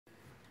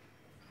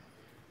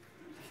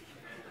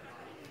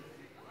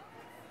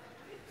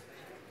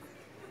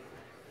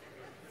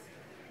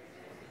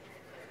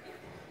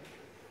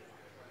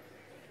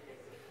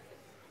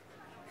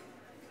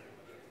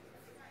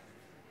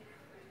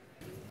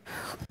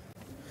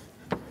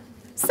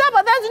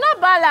Sebo, there's no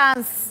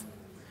balance.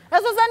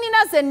 Ezo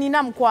zanina ze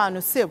nina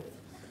mkwano, sebo.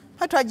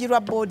 Hatwajirwa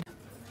boda.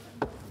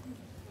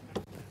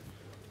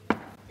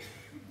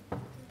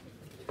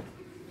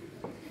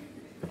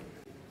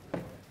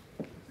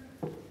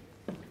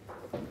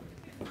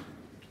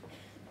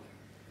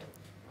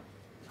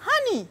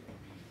 Honey.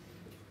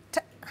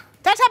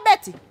 Tata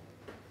Betty.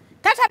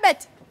 Tata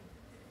Betty.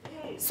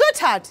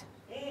 Sweetheart.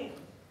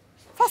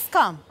 First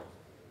come.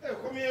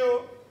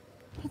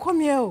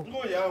 Come here.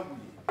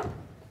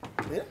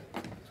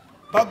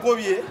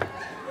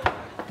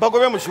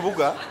 Bagobye mu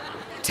kibuga.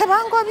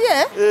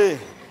 Tebangobye?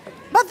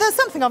 But there's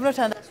something I've not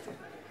understood.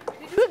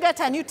 Did you get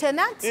a new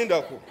tenant?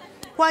 Indako.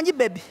 Wanji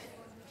baby.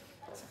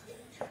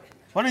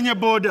 Walinye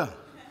boda.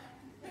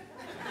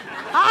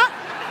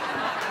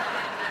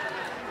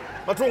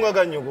 Matunga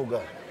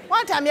ganyogoga.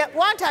 One time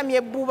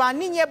you buba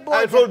ninye boda.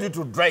 I told you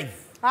to drive.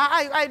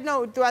 I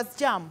know it was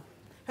jam.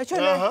 Did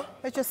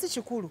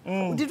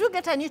you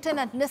get a new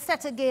tenant?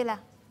 Nesategela.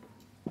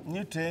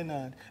 New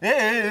tenant.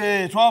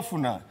 Hey,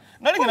 twafuna.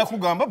 Nalingena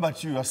kugamba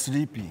but you are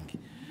sleeping.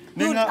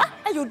 You'd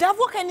have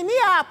woken me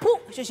up.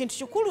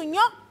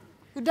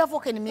 You'd have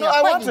woken me up.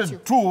 I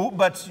wanted to,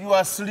 but you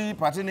are asleep.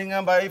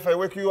 If I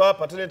wake you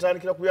up,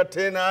 kila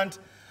tenant.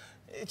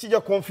 It's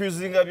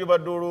confusing abyo.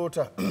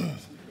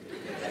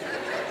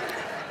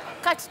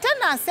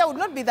 Tenancy would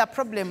not be the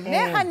problem.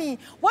 Honey,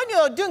 when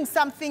you're doing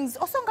some things,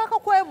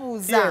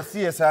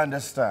 yes, I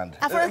understand.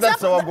 For That's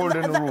example, our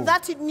golden rule.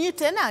 That new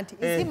tenant,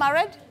 is he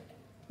married?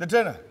 The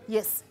tenant?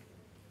 Yes.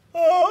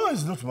 Oh,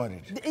 he's not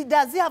married.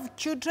 Does he have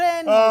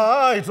children?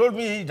 He told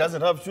me he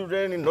doesn't have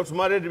children, he's not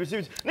married.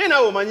 Nina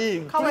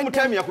omanyi,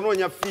 time ya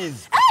kunonya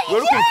fees. We're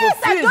looking for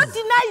fees. I don't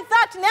deny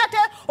that.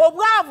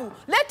 Obwavu.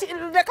 Let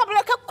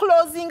the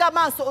closing a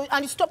month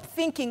and stop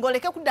thinking or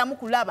kudamu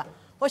kulaba.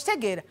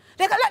 Oshtegera.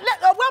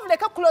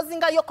 Obwavu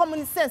closing your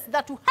common sense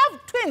that you have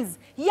twins,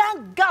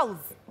 young girls.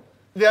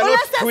 They are not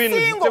twins.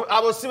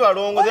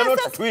 They're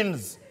not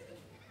twins.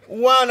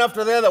 One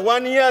after the other,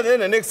 1 year, then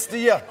the next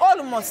year.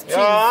 Almost twins.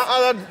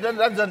 That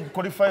doesn't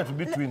qualify to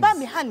be twins.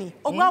 Bambi, honey.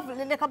 Now,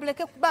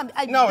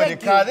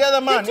 the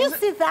other man. Did you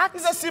see that?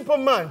 He's a simple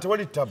man.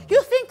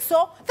 You think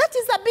so? That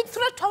is a big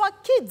threat to our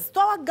kids, to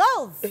our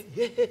girls.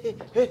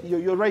 Hey,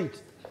 you're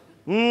right.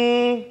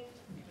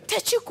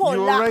 Techikola.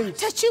 You're right.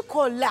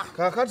 Techikola.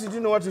 Kakati, do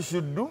you know what you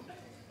should do?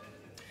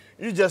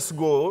 You just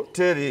go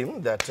tell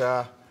him that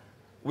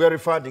we are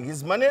refunding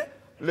his money.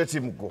 Let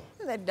him go.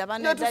 Why? Why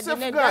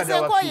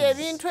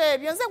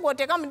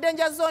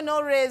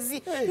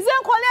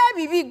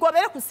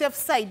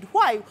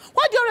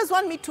do you always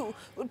want me to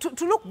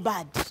look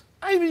bad?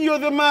 I mean, you're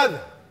the mother.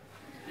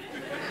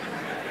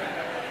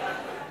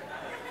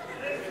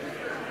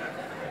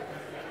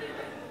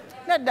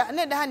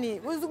 Honey,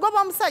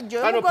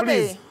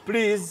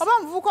 please,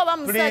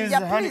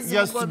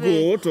 just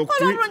go talk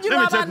to him. Let me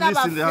take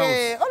this in the house.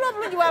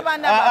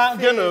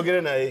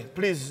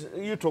 Please,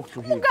 you talk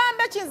to him. I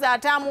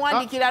tell him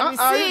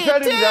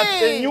that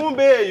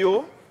enyumba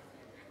eyo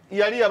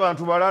yali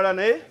abantu balala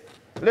naye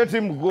let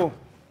him go.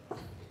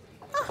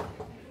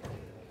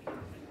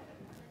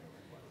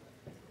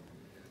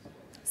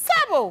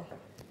 Sabo,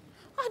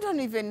 I don't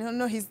even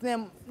know his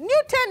name.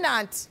 New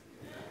tenant.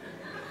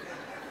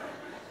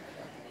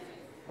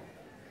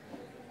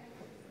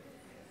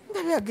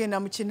 Ndabe agenda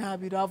mu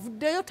kinabiro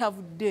avuddeyo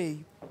tavuddeyo.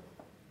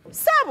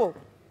 Sabo.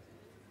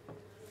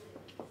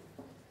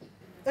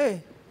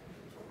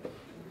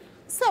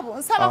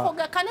 Sabo,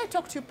 can I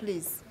talk to you,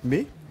 please?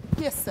 Me?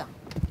 Yes, sir.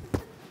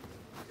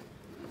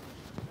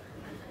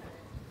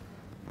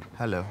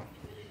 Hello.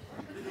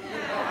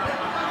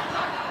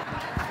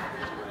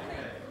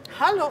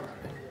 Hello.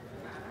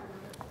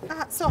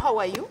 So how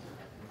are you?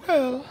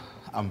 Well,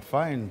 I'm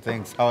fine,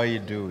 thanks. How are you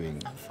doing?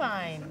 I'm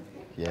fine.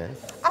 Yes?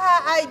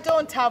 I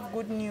don't have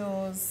good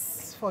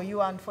news for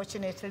you,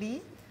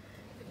 unfortunately.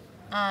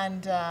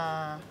 And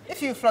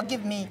if you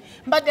forgive me,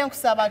 but then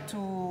kusaba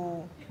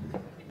to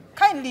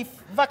kindly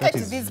vacate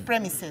these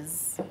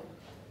premises.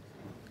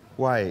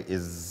 Why?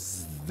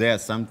 Is there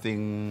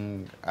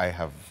something I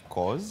have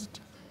caused?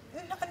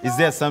 No. Is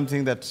there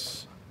something that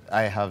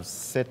I have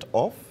set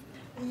off?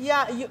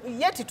 Yeah,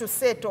 yet to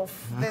set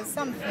off. There's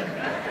something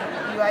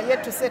you are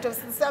yet to set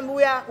off.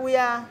 We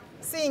are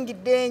seeing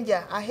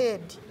danger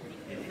ahead.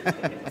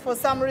 For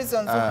some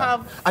reasons, we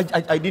have.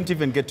 I didn't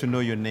even get to know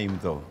your name,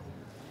 though.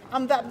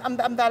 I'm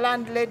the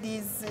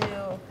landlady's.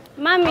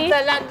 Mommy. I'm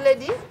the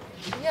landlady.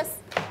 Yes.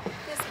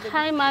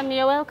 Hi, Mommy.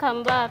 You're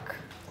welcome back.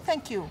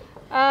 Thank you.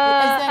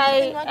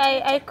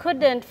 I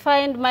couldn't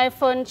find my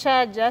phone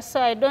charger,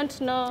 so I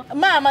don't know.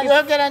 Mama,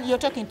 you're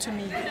talking to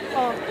me.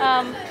 Oh,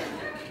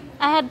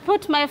 I had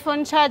put my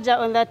phone charger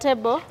on the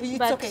table.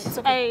 It's okay. It's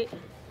okay.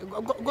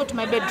 Go to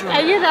my bedroom.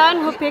 Are you the one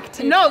who picked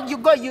it? No, you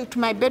go to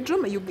my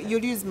bedroom.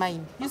 You'll use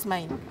mine. Use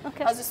mine.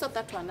 Okay. I'll sort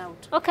that one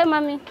out. Okay,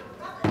 Mommy.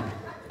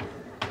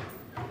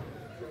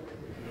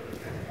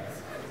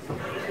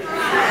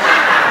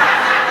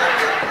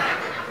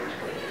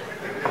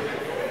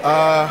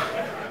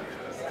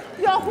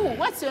 You're who?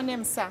 What's your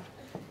name, sir?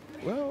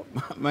 Well,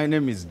 my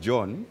name is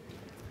John.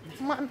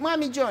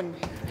 Mommy John,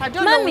 I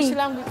don't know which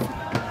language.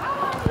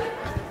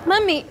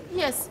 Mommy.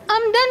 Yes.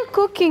 I'm done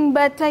cooking,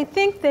 but I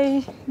think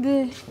the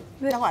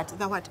what?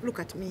 The what? Look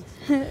at me.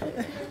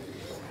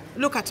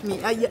 Look at me.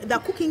 The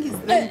cooking is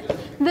done.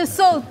 The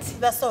salt.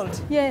 The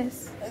salt.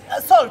 Yes.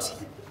 Salt.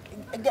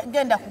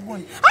 Genda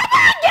kuguni.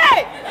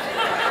 Abage!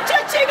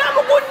 Chichinga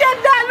mugunde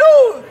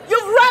dalu.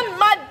 You've run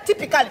mad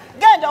typically.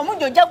 Genda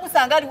omunjo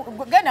jakusanga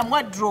genda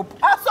mwa drop.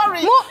 Ah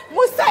sorry.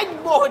 Mu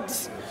sideboard.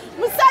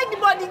 Mu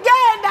sideboard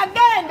genda.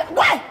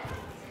 Why?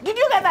 Did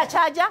you get the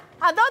charger?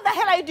 And what the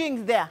hell are you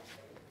doing there?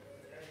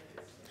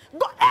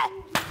 Go.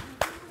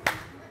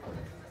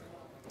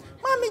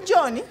 Mommy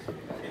Johnny,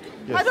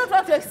 yes. I don't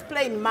want to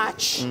explain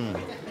much.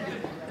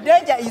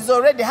 Danger is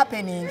already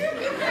happening.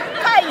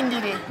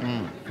 Kindly,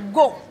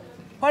 go.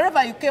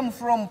 Wherever you came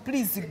from,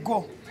 please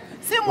go.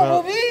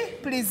 Well,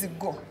 please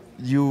go.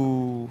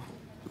 You,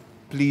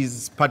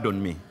 please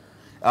pardon me.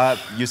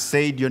 You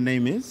said your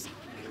name is?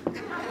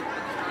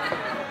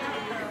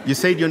 You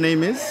said your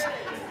name is?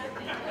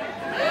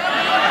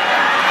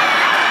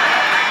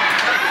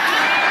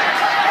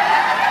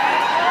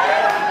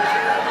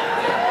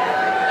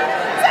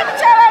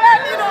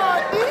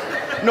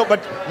 No,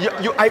 but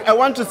I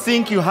want to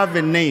think you have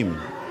a name.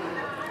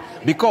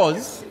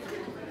 Because,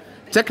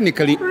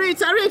 technically...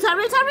 Rita.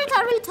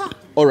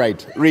 All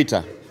right,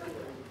 Rita.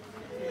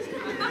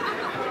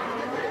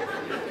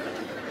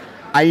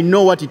 I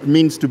know what it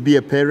means to be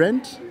a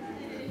parent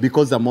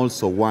because I'm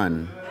also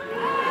one.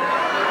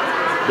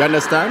 You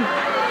understand?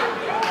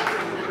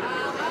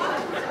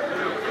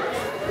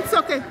 It's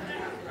okay.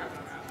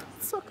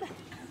 It's okay.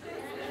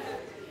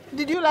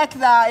 Did you like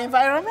the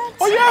environment?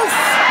 Oh, yes!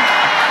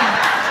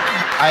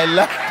 I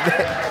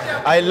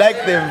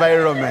like the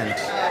environment.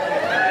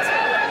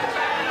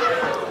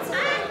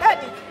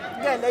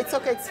 Eddie, it's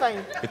okay, it's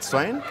fine. It's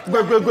fine?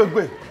 Go.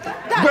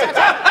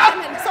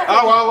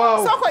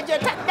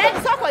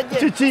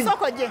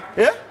 Sokoje.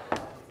 Yeah?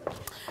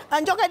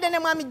 Anjogedde ne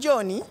mwami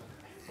Johnny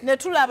ne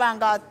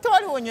tulabanga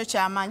toliwo nnyo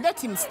ky'amaanyi. Let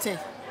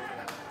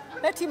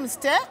him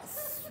stay.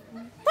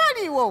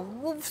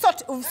 We've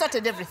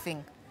sorted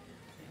everything.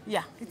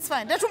 Yeah, it's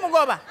fine.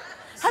 Letumugoba.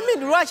 I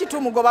mean, lwaki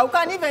tumugoba? We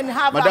can't even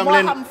have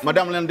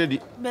Madam Landlady,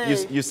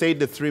 you said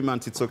the 3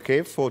 months, it's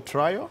okay for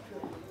trial?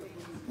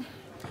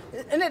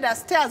 Let us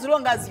stay as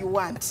long as you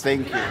want.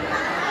 Thank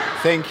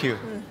you.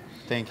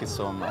 Thank you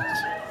so much.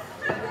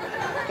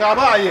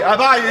 Abaye,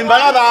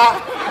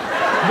 Mbalaba.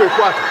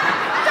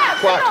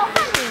 Quiet.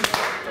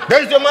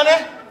 There's your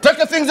money. Take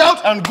the things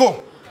out and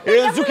go.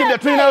 Zuki the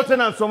twin out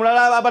and some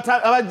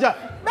abaja.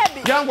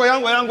 Baby.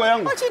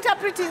 Yango. What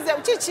interpreting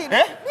them? Chichi.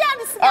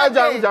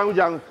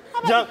 Jangu.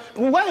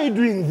 Why are you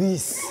doing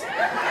this?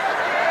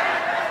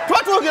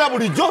 What talking about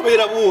the job here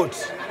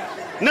about?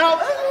 Now,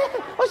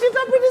 what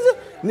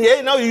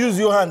interpreting? Now you use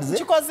your hands.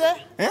 Chikoze?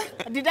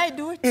 Did I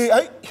do it?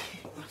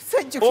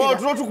 Oh,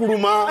 not to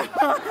Kuruma.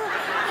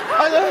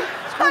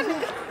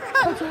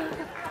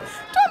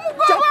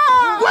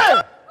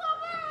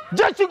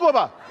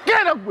 Jachigoba,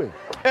 get up with.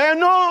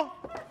 No.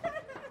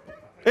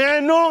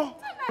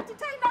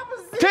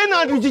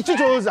 Tena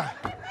Jichichoza.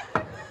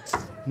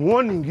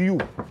 Warning you.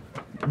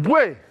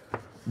 Boy,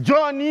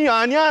 Johnny,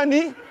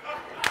 Anyani.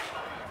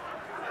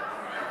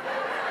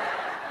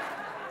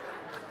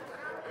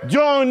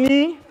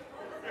 Johnny.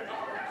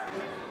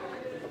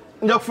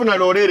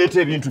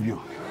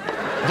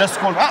 Just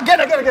call. Get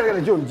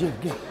it, John.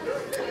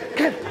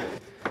 Get.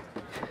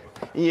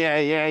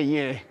 Yeah.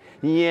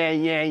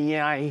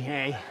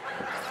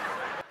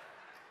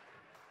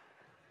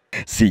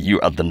 See you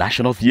at the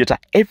National Theatre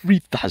every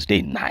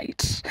Thursday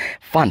night.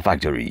 Fun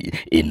Factory,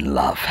 in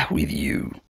love with you.